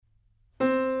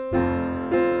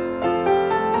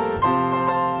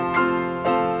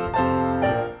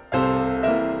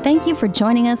you for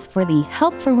joining us for the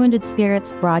Help for Wounded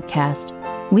Spirits broadcast.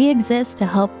 We exist to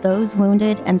help those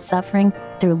wounded and suffering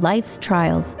through life's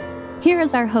trials. Here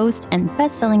is our host and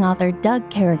best-selling author,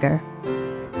 Doug Carriger.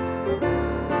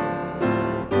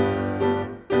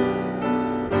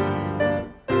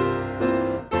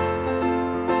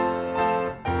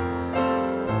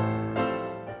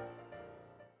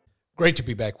 Great to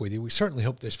be back with you. We certainly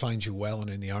hope this finds you well and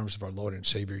in the arms of our Lord and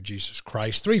Savior, Jesus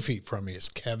Christ. 3 feet from me is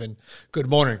Kevin. Good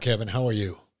morning, Kevin. How are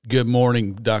you? Good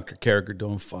morning, Dr. Carriger.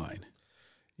 Doing fine.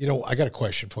 You know, I got a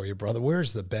question for you, brother.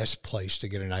 Where's the best place to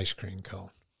get an ice cream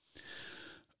cone?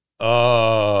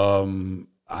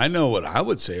 I know what I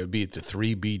would say. It would be at the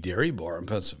 3B Dairy Bar in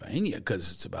Pennsylvania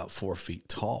because it's about 4 feet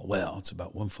tall. Well, it's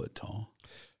about 1 foot tall.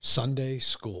 Sunday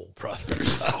school,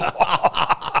 brothers.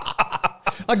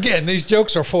 Again, these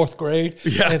jokes are fourth grade.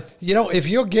 Yeah. And, you know, if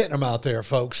you're getting them out there,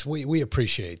 folks, we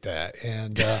appreciate that.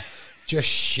 And just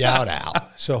shout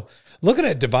out. So looking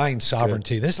at divine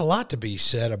sovereignty, there's a lot to be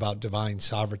said about divine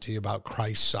sovereignty, about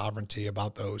Christ's sovereignty,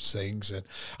 about those things. And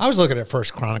I was looking at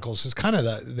First Chronicles. It's kind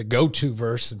of the go-to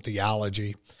verse in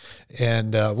theology.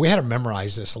 And we had to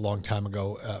memorize this a long time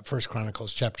ago, First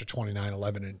Chronicles chapter 29,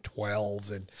 11, and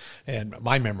 12. And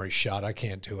my memory's shot. I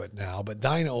can't do it now. But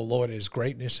thine, O Lord, is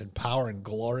greatness and power and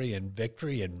glory and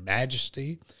victory and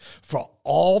majesty. For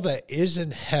all that is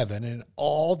in heaven and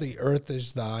all the earth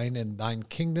is thine, and thine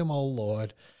kingdom, O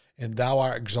Lord, and thou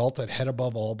art exalted head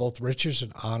above all. Both riches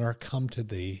and honor come to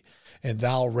thee, and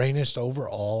thou reignest over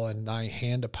all, and thy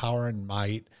hand of power and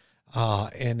might,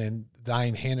 and in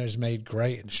thine hand is made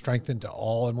great and strengthened to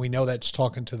all. And we know that's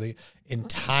talking to the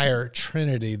entire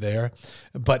Trinity there.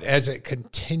 But as it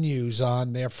continues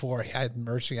on, therefore, have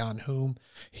mercy on whom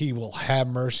he will have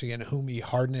mercy, and whom he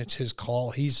hardeneth his call.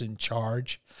 He's in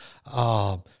charge.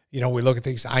 You know, we look at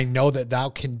things, I know that thou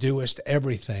can doest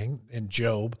everything in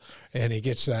Job. And he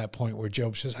gets to that point where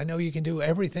Job says, I know you can do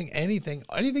everything, anything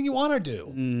you want to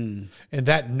do. And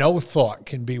that no thought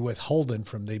can be withholden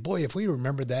from thee. Boy, if we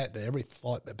remember that every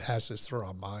thought that passes through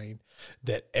our mind,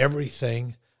 that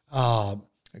everything God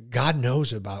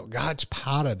knows about, God's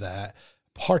part of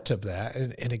that.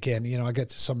 And again, you know, I get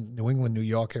to some New England, New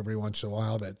York every once in a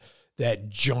while that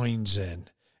joins in.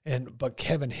 But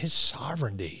Kevin, his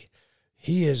sovereignty,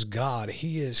 he is God.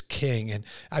 He is King. And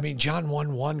I mean, John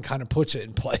 1:1 kind of puts it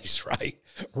in place, right?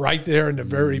 Right there in the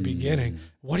very beginning.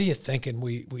 What are you thinking?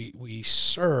 We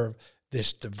serve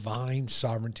this divine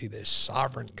sovereignty, this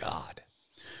sovereign God.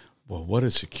 Well, what a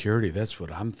security. That's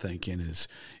what I'm thinking is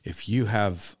if you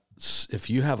have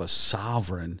a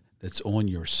sovereign that's on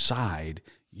your side,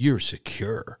 you're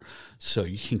secure. So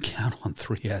you can count on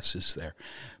 3 S's there.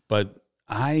 But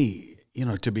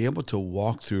to be able to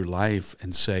walk through life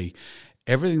and say,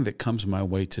 everything that comes my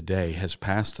way today has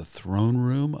passed the throne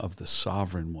room of the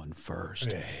sovereign one first.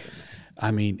 Amen. I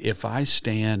mean, if I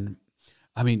stand,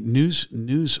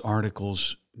 news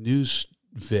articles, news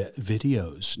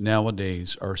videos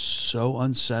nowadays are so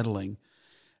unsettling.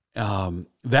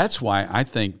 That's why I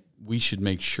think we should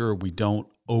make sure we don't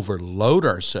overload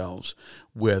ourselves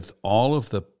with all of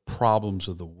the problems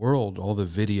of the world, all the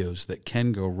videos that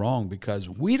can go wrong, because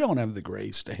we don't have the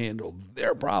grace to handle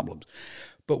their problems.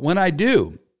 But when I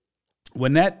do,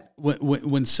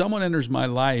 when someone enters my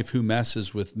life who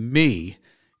messes with me,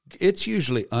 it's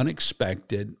usually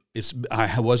unexpected.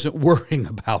 I wasn't worrying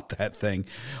about that thing.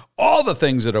 All the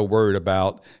things that I worried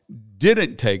about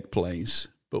didn't take place.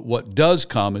 But what does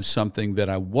come is something that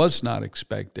I was not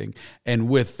expecting, and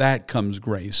with that comes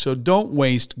grace. So don't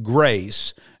waste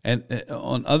grace and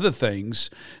on other things.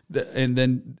 And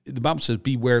then the Bible says,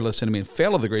 beware lest any man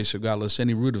fail of the grace of God, lest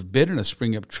any root of bitterness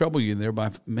spring up trouble you, and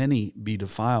thereby many be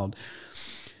defiled.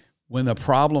 When the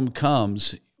problem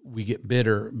comes, we get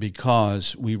bitter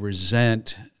because we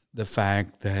resent the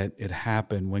fact that it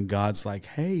happened when God's like,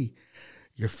 hey,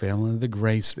 you're failing of the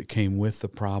grace that came with the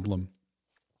problem.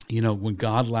 You know, when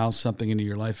God allows something into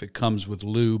your life, it comes with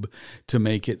lube to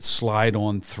make it slide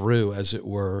on through, as it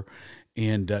were,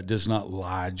 and does not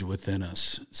lodge within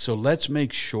us. So let's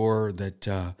make sure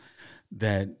that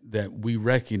we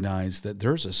recognize that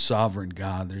there's a sovereign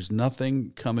God. There's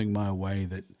nothing coming my way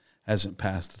that hasn't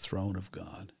passed the throne of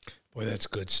God. Boy, that's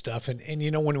good stuff. And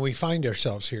you know, when we find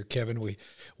ourselves here, Kevin,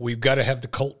 we've got to have the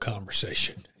cult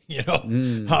conversation.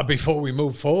 Before we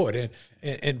move forward.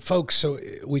 And folks, so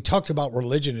we talked about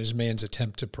religion as man's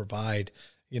attempt to provide,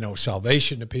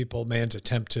 salvation to people, man's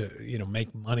attempt to,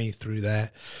 make money through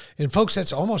that. And folks,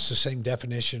 that's almost the same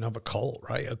definition of a cult,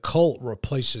 right? A cult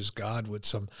replaces God with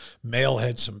some male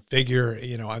head, some figure.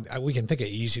 We can think of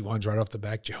easy ones right off the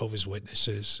back, Jehovah's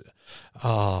Witnesses.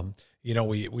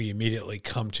 We immediately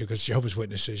come to, because Jehovah's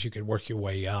Witnesses, you can work your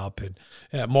way up. And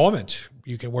Mormons,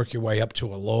 you can work your way up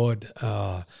to a Lord.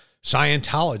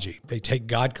 Scientology, they take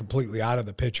God completely out of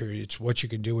the picture. It's what you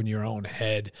can do in your own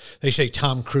head. They say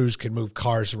Tom Cruise can move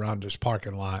cars around his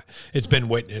parking lot. It's been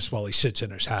witnessed while he sits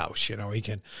in his house. He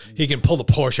can pull the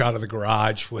Porsche out of the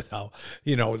garage without,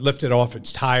 lift it off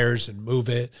its tires and move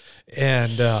it.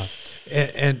 And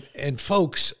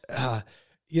folks,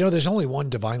 there's only one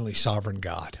divinely sovereign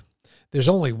God. There's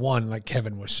only one, like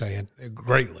Kevin was saying,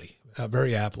 greatly.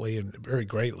 Very aptly and very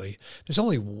greatly. There's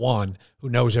only one who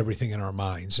knows everything in our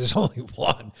minds. There's only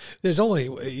one. There's only,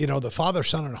 the Father,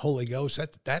 Son, and Holy Ghost.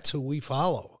 That's who we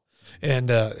follow.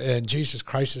 And Jesus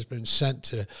Christ has been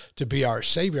sent to be our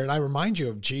Savior. And I remind you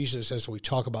of Jesus as we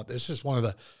talk about this. This is one of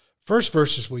the first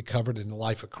verses we covered in the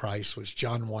life of Christ was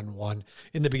John 1:1.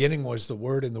 In the beginning was the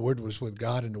Word, and the Word was with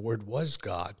God, and the Word was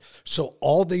God. So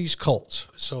all these cults,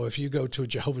 so if you go to a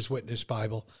Jehovah's Witness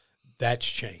Bible, that's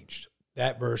changed.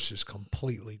 That verse is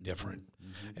completely different.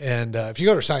 Mm-hmm. And if you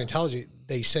go to Scientology,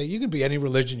 they say you can be any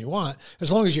religion you want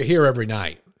as long as you're here every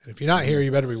night. And if you're not here, you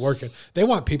better be working. They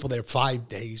want people there 5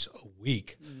 days a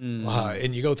week.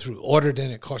 And you go through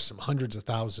Audited, it costs them hundreds of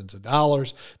thousands of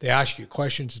dollars. They ask you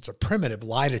questions. It's a primitive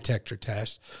lie detector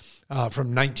test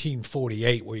from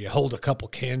 1948 where you hold a couple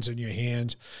cans in your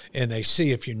hands and they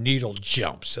see if your needle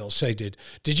jumps. They'll say, did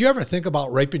you ever think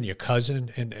about raping your cousin?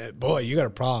 And boy, you got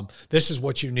a problem. This is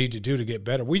what you need to do to get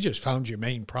better. We just found your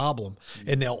main problem.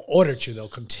 And they'll audit you. They'll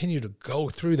continue to go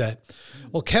through that.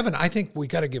 Well, Kevin, I think we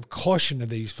got to give caution to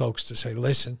these folks to say,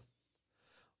 listen,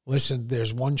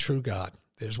 there's one true God.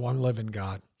 There's one living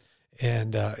God.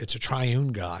 And it's a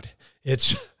triune God.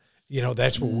 It's,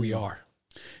 that's what we are.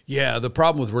 Yeah, the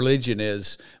problem with religion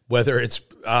is whether it's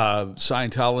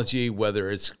Scientology, whether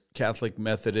it's Catholic,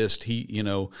 Methodist,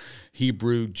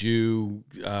 Hebrew, Jew,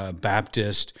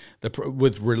 Baptist,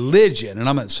 with religion, and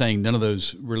I'm not saying none of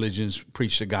those religions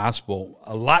preach the gospel.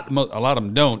 A lot of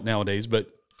them don't nowadays, but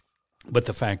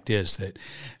the fact is that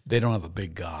they don't have a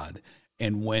big God.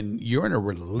 And when you're in a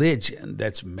religion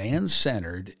that's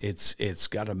man-centered, it's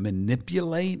got to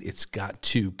manipulate, it's got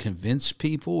to convince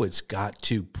people, it's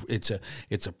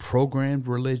a programmed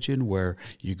religion where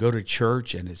you go to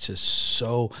church and it's just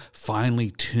so finely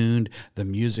tuned. The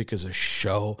music is a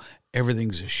show.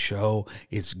 Everything's a show.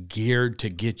 It's geared to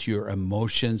get your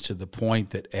emotions to the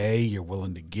point that A, you're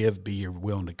willing to give, B, you're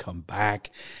willing to come back,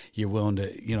 you're willing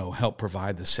to, help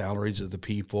provide the salaries of the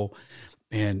people.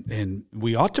 And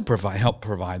we ought to help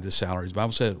provide the salaries. The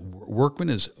Bible says workman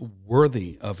is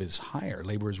worthy of his hire.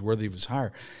 Labor is worthy of his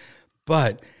hire.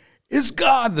 But is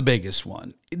God the biggest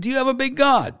one? Do you have a big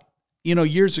God?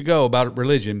 Years ago about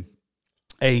religion,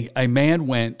 a man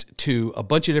went to a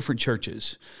bunch of different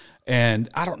churches. And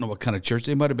I don't know what kind of church.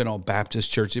 They might have been all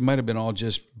Baptist churches. They might have been all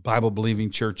just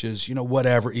Bible-believing churches,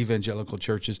 whatever, evangelical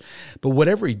churches. But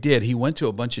whatever he did, he went to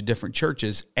a bunch of different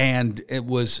churches, and it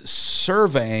was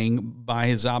surveying by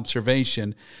his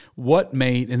observation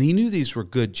and he knew these were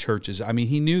good churches. I mean,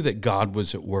 he knew that God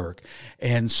was at work.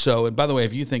 And by the way,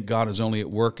 if you think God is only at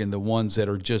work in the ones that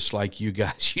are just like you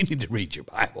guys, you need to read your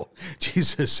Bible.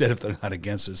 Jesus said if they're not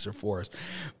against us, they're for us.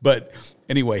 But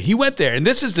anyway, he went there, and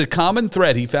this is the common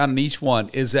thread he found in each one,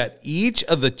 is that each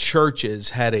of the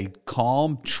churches had a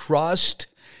calm trust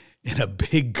in a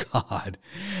big God.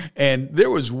 And there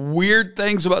was weird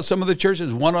things about some of the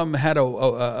churches. One of them had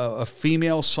a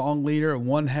female song leader, and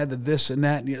one had this and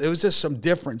that. And it was just some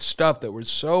different stuff that was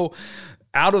so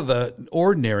out of the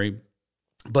ordinary.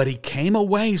 But he came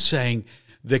away saying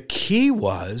the key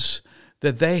was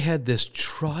that they had this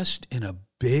trust in a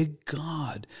big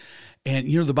God. And,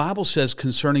 the Bible says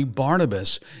concerning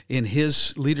Barnabas in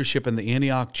his leadership in the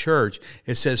Antioch church,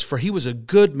 it says, for he was a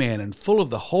good man and full of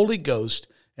the Holy Ghost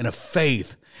and of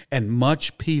faith, and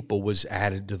much people was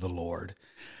added to the Lord.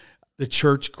 The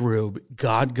church grew.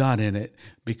 God got in it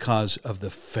because of the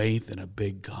faith in a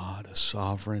big God, a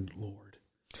sovereign Lord.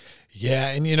 Yeah,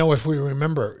 and if we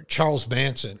remember Charles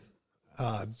Manson,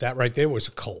 that right there was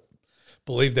a cult.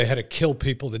 Believed they had to kill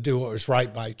people to do what was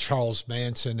right by Charles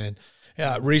Manson, and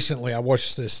Recently, I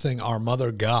watched this thing, Our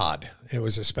Mother God. It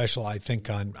was a special, I think,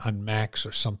 on Max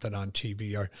or something on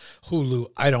TV or Hulu.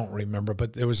 I don't remember,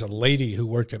 but there was a lady who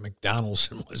worked at McDonald's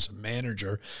and was a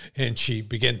manager, and she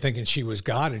began thinking she was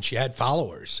God, and she had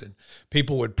followers, and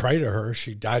people would pray to her.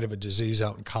 She died of a disease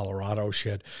out in Colorado. She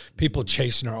had people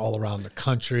chasing her all around the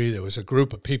country. There was a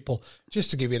group of people,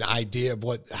 just to give you an idea of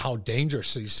how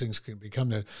dangerous these things can become.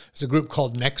 There's a group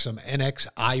called Nexim,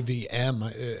 N-X-I-V-M.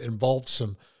 It involved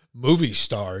some movie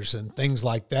stars and things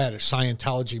like that.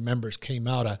 Scientology members came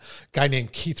out. A guy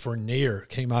named Keith Raniere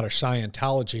came out of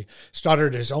Scientology,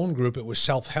 started his own group. It was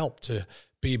self-help to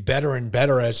be better and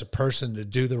better as a person, to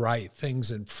do the right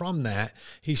things. And from that,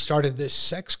 he started this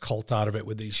sex cult out of it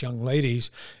with these young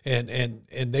ladies, and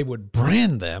they would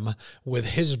brand them with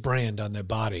his brand on their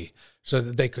body so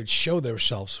that they could show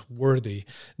themselves worthy.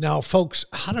 Now, folks,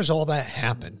 how does all that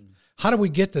happen? How do we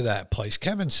get to that place?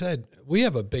 Kevin said, we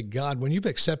have a big God. When you've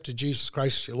accepted Jesus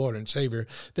Christ as your Lord and Savior,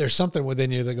 there's something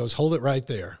within you that goes, hold it right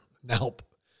there. Now,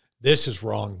 this is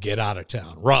wrong. Get out of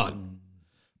town. Run.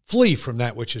 Flee from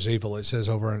that which is evil, it says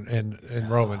over in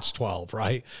Romans 12,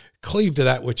 right? Cleave to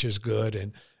that which is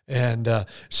good. And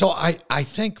so I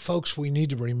think, folks, we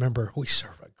need to remember we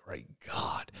serve a great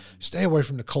God. Stay away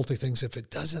from the culty things. If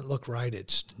it doesn't look right,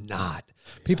 it's not.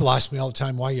 People ask me all the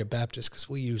time, why you're Baptist? Because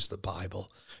we use the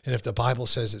Bible. And if the Bible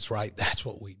says it's right, that's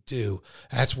what we do.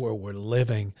 That's where we're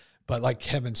living. But like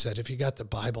Kevin said, if you got the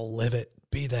Bible, live it,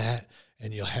 be that,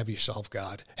 and you'll have yourself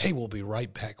God. Hey, we'll be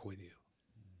right back with you.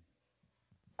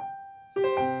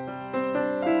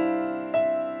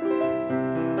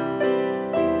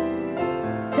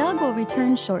 Doug will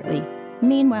return shortly.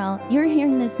 Meanwhile, you're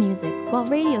hearing this music while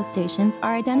radio stations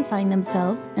are identifying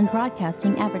themselves and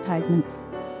broadcasting advertisements.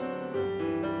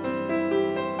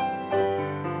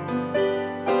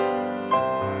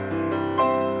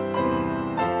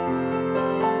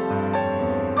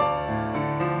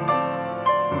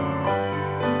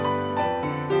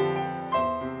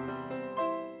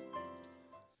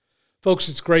 Folks,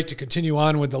 it's great to continue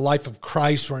on with the life of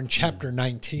Christ. We're in chapter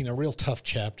 19, a real tough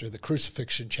chapter, the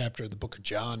crucifixion chapter of the book of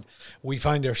John. We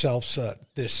find ourselves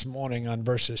this morning on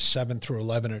verses 7 through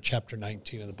 11 of chapter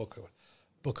 19 of the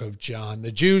book of John.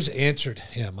 The Jews answered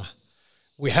him,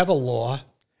 we have a law,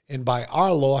 and by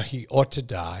our law he ought to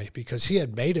die, because he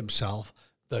had made himself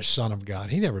the Son of God.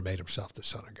 He never made himself the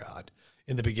Son of God.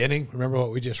 In the beginning, remember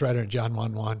what we just read in John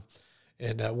 1:1?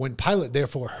 And when Pilate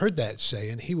therefore heard that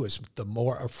saying, he was the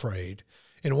more afraid,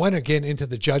 and went again into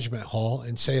the judgment hall,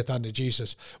 and saith unto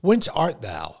Jesus, whence art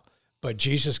thou? But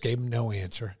Jesus gave him no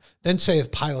answer. Then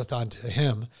saith Pilate unto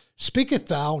him, speakest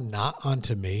thou not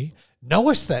unto me?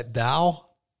 Knowest that thou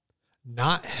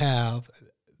not have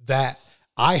that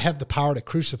I have the power to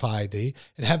crucify thee,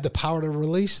 and have the power to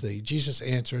release thee? Jesus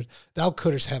answered, thou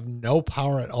couldst have no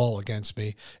power at all against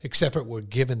me, except it were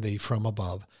given thee from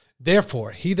above. Therefore,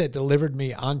 he that delivered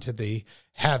me unto thee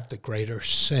have the greater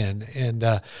sin. And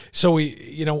so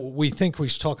we think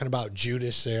he's talking about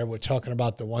Judas there. We're talking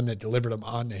about the one that delivered him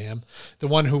unto him, the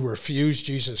one who refused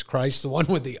Jesus Christ, the one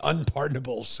with the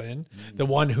unpardonable sin, the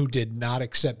one who did not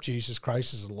accept Jesus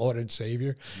Christ as the Lord and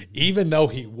Savior, even though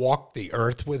he walked the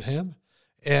earth with him.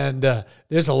 And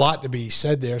there's a lot to be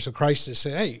said there. So Christ is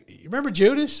saying, hey, you remember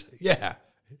Judas? Yeah.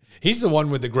 He's the one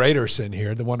with the greater sin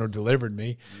here, the one who delivered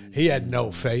me. He had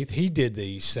no faith. He did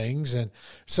these things. And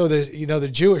so the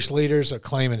Jewish leaders are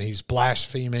claiming he's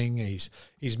blaspheming.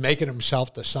 He's making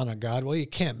himself the Son of God. Well, you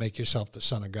can't make yourself the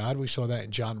Son of God. We saw that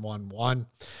in John 1:1.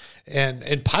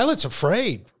 And Pilate's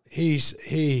afraid. He's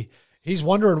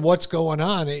wondering what's going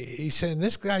on. He's saying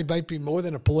this guy might be more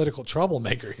than a political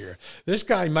troublemaker here. This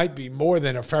guy might be more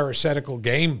than a pharisaical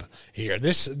game here.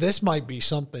 This might be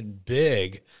something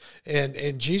big.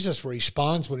 And Jesus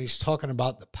responds when he's talking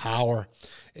about the power.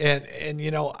 And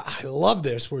I love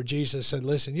this where Jesus said,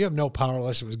 listen, you have no power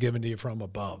unless it was given to you from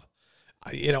above.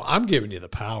 I'm giving you the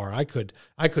power. I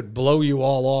could blow you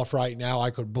all off right now.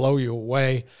 I could blow you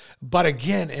away. But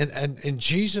again, in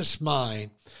Jesus'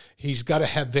 mind, he's got to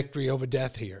have victory over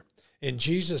death here. In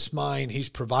Jesus' mind, he's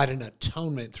providing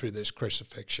atonement through this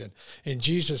crucifixion. In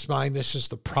Jesus' mind, this is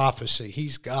the prophecy.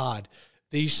 He's God.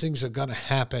 These things are going to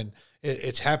happen.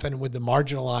 It's happening with the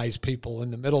marginalized people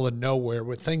in the middle of nowhere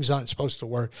where things aren't supposed to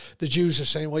work. The Jews are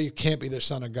saying, well, you can't be the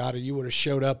Son of God, or you would have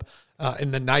showed up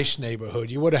in the nice neighborhood.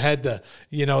 You would have had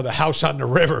the house on the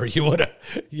river. You would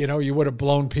have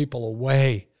blown people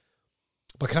away.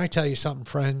 But can I tell you something,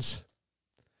 friends?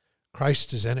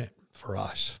 Christ is in it for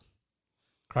us.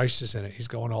 Christ is in it. He's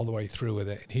going all the way through with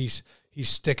it. And he's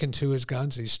sticking to his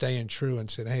guns. He's staying true and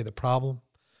saying, hey, the problem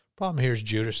here is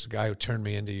Judas, the guy who turned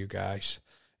me into you guys.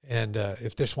 And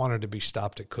if this wanted to be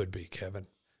stopped, it could be, Kevin.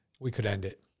 we could end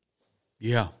it.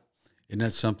 Yeah. And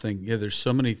that's something, there's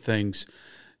so many things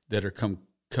that are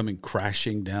coming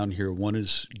crashing down here. One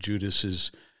is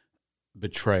Judas's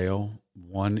betrayal.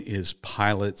 One is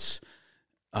Pilate's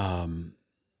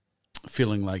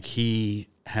feeling like he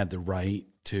had the right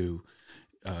to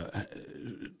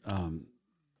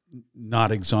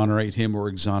not exonerate him or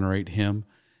exonerate him.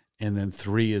 And then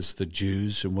 3 is the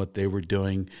Jews and what they were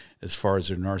doing as far as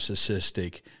their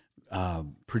narcissistic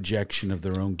projection of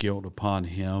their own guilt upon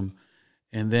him.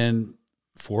 And then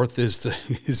 4th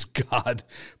is God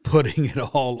putting it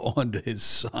all onto his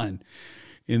son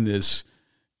in this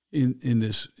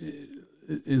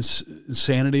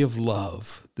insanity of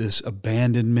love, this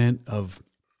abandonment of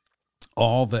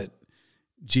all that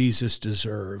Jesus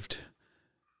deserved.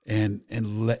 And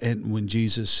when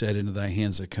Jesus said, "Into thy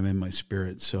hands I commend my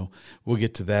spirit." So we'll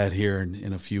get to that here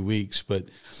in a few weeks. But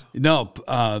no,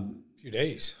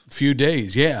 few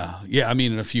days. Yeah. I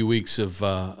mean, in a few weeks of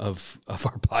our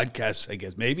podcast, I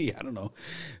guess. Maybe, I don't know.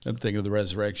 I'm thinking of the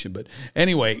resurrection. But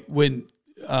anyway, when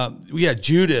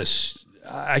Judas.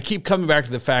 I keep coming back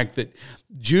to the fact that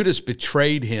Judas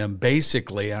betrayed him.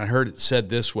 Basically, I heard it said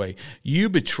this way: "You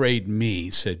betrayed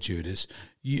me," said Judas.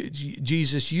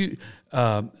 Jesus, you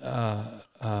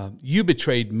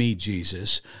betrayed me,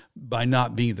 Jesus, by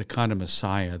not being the kind of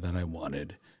Messiah that I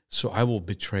wanted. So I will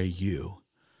betray you.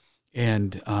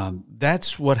 And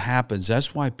that's what happens.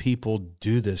 That's why people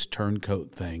do this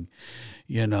turncoat thing.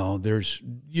 There's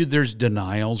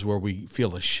denials where we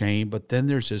feel ashamed, but then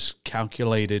there's this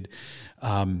calculated,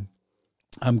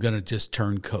 I'm going to just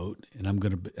turncoat, and I'm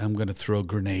going to throw a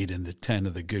grenade in the tent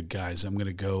of the good guys. I'm going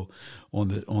to go on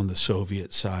the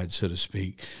Soviet side, so to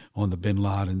speak, on the Bin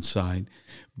Laden side.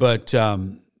 But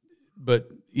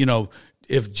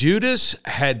if Judas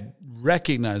had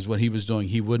recognized what he was doing,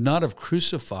 he would not have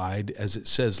crucified, as it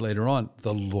says later on,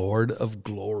 the Lord of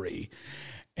glory.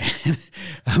 And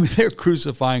I mean, they're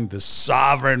crucifying the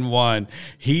sovereign one.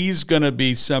 He's going to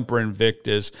be Semper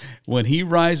Invictus. When he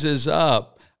rises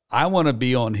up, I want to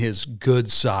be on his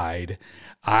good side.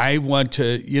 I want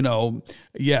to,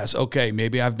 yes, okay,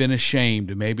 maybe I've been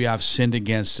ashamed. Maybe I've sinned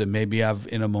against him. Maybe I've,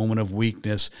 in a moment of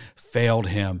weakness, failed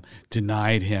him,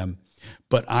 denied him.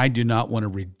 But I do not want to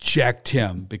reject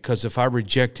him, because if I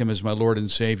reject him as my Lord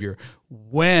and Savior,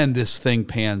 when this thing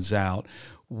pans out,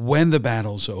 when the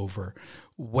battle's over,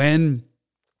 when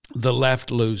the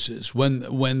left loses, when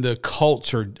the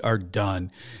cults are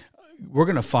done, we're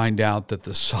going to find out that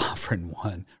the sovereign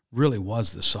one really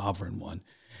was the sovereign one.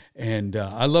 And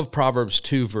I love Proverbs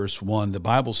 2, verse 1. The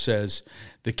Bible says,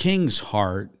 "The king's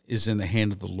heart is in the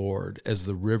hand of the Lord. As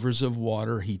the rivers of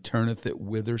water, he turneth it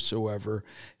whithersoever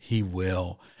he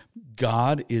will."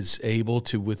 God is able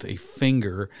to, with a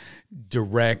finger,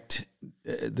 direct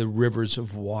the rivers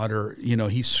of water.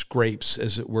 He scrapes,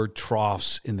 as it were,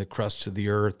 troughs in the crust of the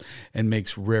earth and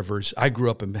makes rivers. I grew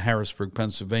up in Harrisburg,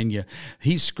 Pennsylvania.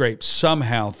 He scrapes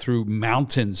somehow through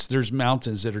mountains. There's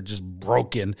mountains that are just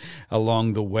broken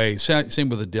along the way. Same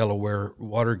with the Delaware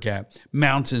Water Gap.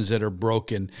 Mountains that are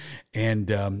broken.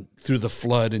 And through the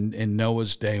flood in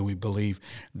Noah's day, we believe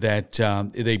that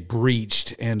they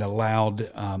breached and allowed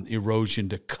erosion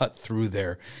to cut through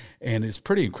there. And it's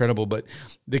pretty incredible. But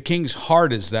the king's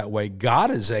heart is that way.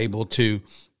 God is able to,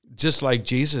 just like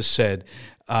Jesus said,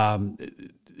 don't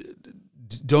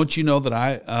you know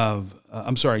that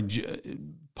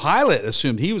Pilate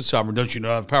assumed he was sovereign. Don't you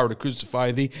know I have power to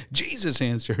crucify thee? Jesus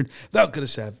answered, "Thou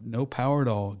couldst have no power at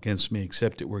all against me,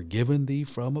 except it were given thee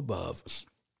from above."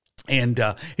 And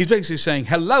he's basically saying,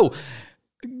 hello,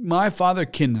 my Father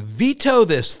can veto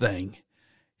this thing.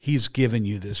 He's given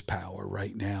you this power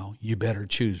right now. You better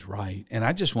choose right. And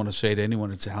I just want to say to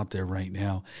anyone that's out there right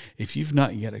now, if you've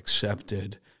not yet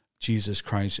accepted Jesus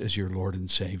Christ as your Lord and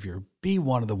Savior, be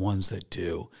one of the ones that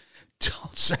do.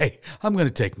 Don't say, I'm going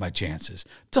to take my chances.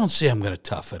 Don't say I'm going to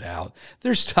tough it out.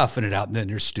 There's toughing it out, and then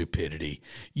there's stupidity.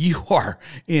 You are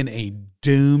in a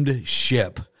doomed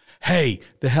ship. Hey,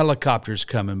 the helicopter's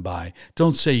coming by.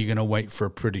 Don't say you're going to wait for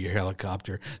a prettier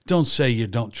helicopter. Don't say you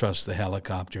don't trust the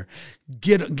helicopter.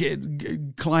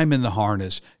 Climb in the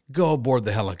harness. Go aboard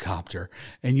the helicopter,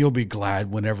 and you'll be glad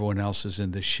when everyone else is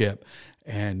in the ship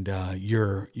and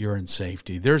you're in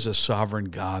safety. There's a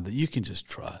sovereign God that you can just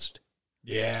trust.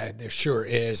 Yeah, there sure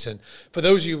is. And for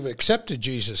those of you who've accepted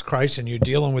Jesus Christ and you're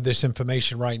dealing with this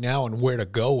information right now and where to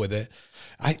go with it,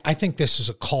 I think this is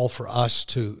a call for us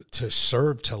to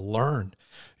serve, to learn,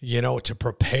 to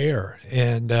prepare.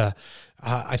 And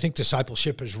I think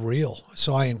discipleship is real.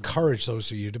 So I encourage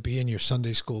those of you to be in your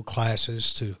Sunday school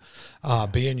classes, to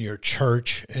be in your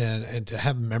church, and to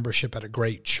have membership at a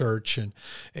great church,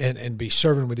 and be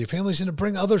serving with your families, and to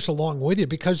bring others along with you,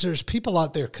 because there's people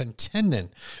out there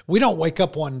contending. We don't wake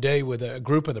up one day with a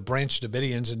group of the Branch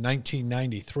Davidians in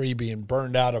 1993 being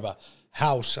burned out of a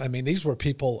house. I mean, these were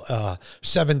people,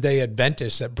 Seventh-day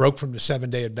Adventists that broke from the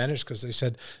Seventh-day Adventists because they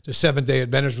said the Seventh-day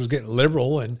Adventist was getting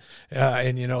liberal. And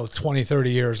 20,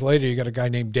 30 years later, you got a guy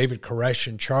named David Koresh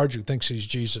in charge who thinks he's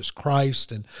Jesus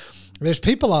Christ. And there's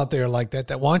people out there like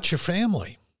that want your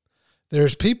family.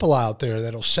 There's people out there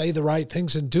that'll say the right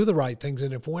things and do the right things.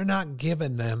 And if we're not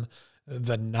giving them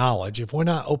the knowledge, if we're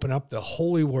not opening up the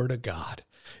holy word of God,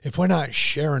 if we're not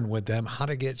sharing with them how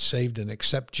to get saved and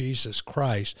accept Jesus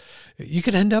Christ, you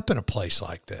could end up in a place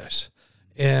like this.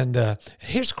 And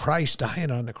here's Christ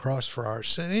dying on the cross for our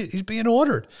sin. He's being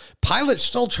ordered. Pilate's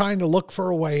still trying to look for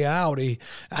a way out.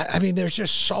 There's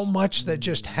just so much that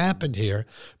just happened here.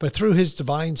 But through his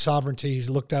divine sovereignty, he's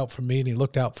looked out for me, and he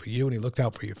looked out for you, and he looked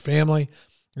out for your family,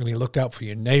 and he looked out for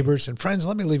your neighbors. And friends,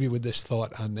 let me leave you with this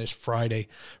thought on this Friday.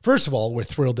 First of all, we're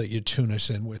thrilled that you tune us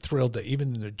in. We're thrilled that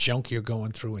even in the junk you're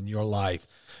going through in your life,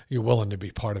 you're willing to be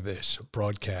part of this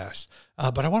broadcast.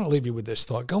 But I want to leave you with this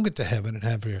thought. Go get to heaven and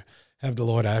have the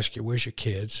Lord ask you, where's your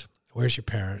kids? Where's your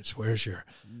parents? Where's your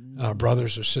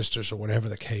brothers or sisters, or whatever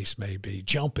the case may be?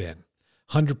 Jump in,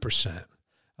 100%.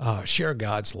 Share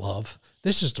God's love.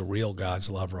 This is the real God's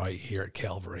love right here at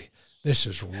Calvary. This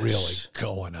is really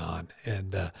going on.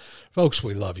 And folks,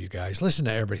 we love you guys. Listen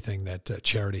to everything that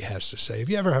Charity has to say. If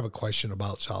you ever have a question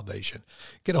about salvation,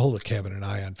 get a hold of Kevin and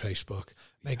I on Facebook.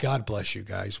 May God bless you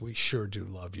guys. We sure do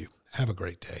love you. Have a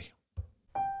great day.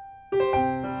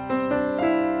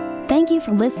 Thank you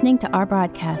for listening to our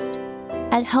broadcast.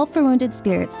 At Help for Wounded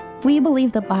Spirits, we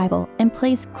believe the Bible and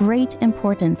place great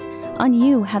importance on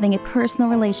you having a personal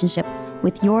relationship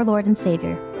with your Lord and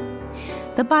Savior.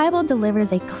 The Bible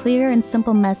delivers a clear and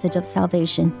simple message of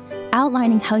salvation,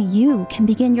 outlining how you can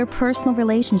begin your personal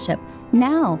relationship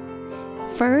now.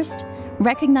 First,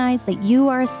 recognize that you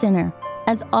are a sinner,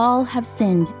 as all have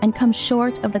sinned and come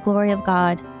short of the glory of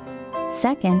God.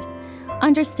 Second,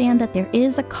 understand that there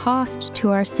is a cost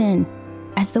to our sin,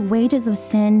 as the wages of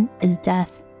sin is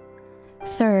death.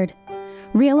 Third,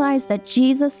 realize that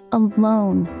Jesus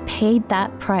alone paid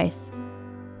that price.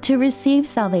 To receive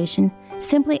salvation,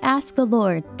 simply ask the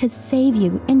Lord to save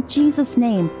you in Jesus'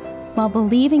 name, while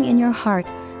believing in your heart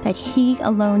that He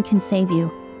alone can save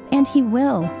you, and He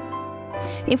will.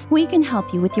 If we can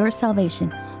help you with your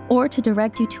salvation, or to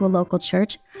direct you to a local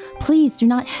church, please do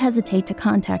not hesitate to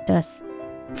contact us.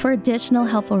 For additional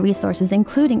helpful resources,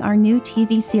 including our new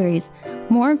TV series,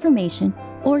 more information,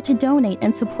 or to donate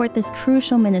and support this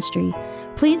crucial ministry,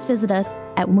 please visit us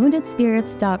at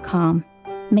woundedspirits.com.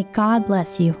 May God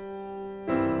bless you.